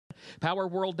Power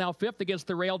World now fifth against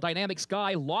the rail. Dynamic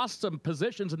Sky lost some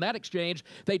positions in that exchange.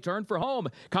 They turned for home.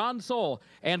 Console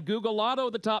and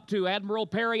Gugalotto, the top two. Admiral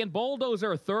Perry and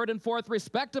Bulldozer, third and fourth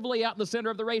respectively out in the center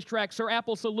of the racetrack. Sir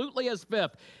Applesolutely is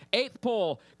fifth. Eighth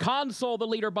pole, Console the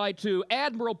leader by two.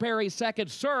 Admiral Perry second.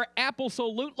 Sir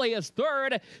Applesolutely is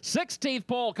third. 16th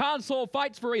pole, Console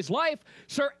fights for his life.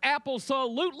 Sir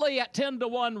Applesolutely at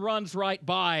 10-1 runs right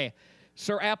by.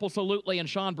 Sir Applesolutely and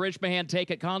Shaun Bridgmohan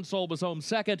take it. Console was home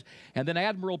second, and then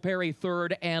Admiral Perry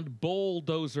third and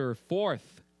Bulldozer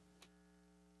fourth.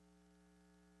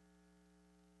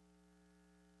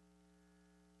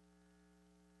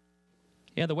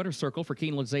 In the winner's circle for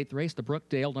Keeneland's 8th race, the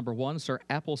Brookdale #1, Sir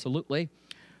Applesolutely,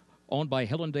 owned by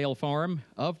Hillendale Farm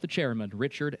of the chairman,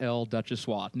 Richard L.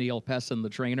 Duchessois. Neil Pesson, the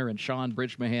trainer, and Shaun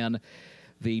Bridgmohan,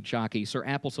 the jockey. Sir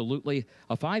Applesolutely,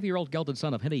 a 5-year-old gelded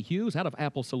son of Henny Hughes, out of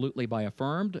Applesolutely by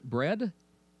Affirmed, bred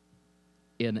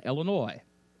in Illinois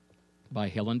by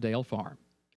Hillendale Farm.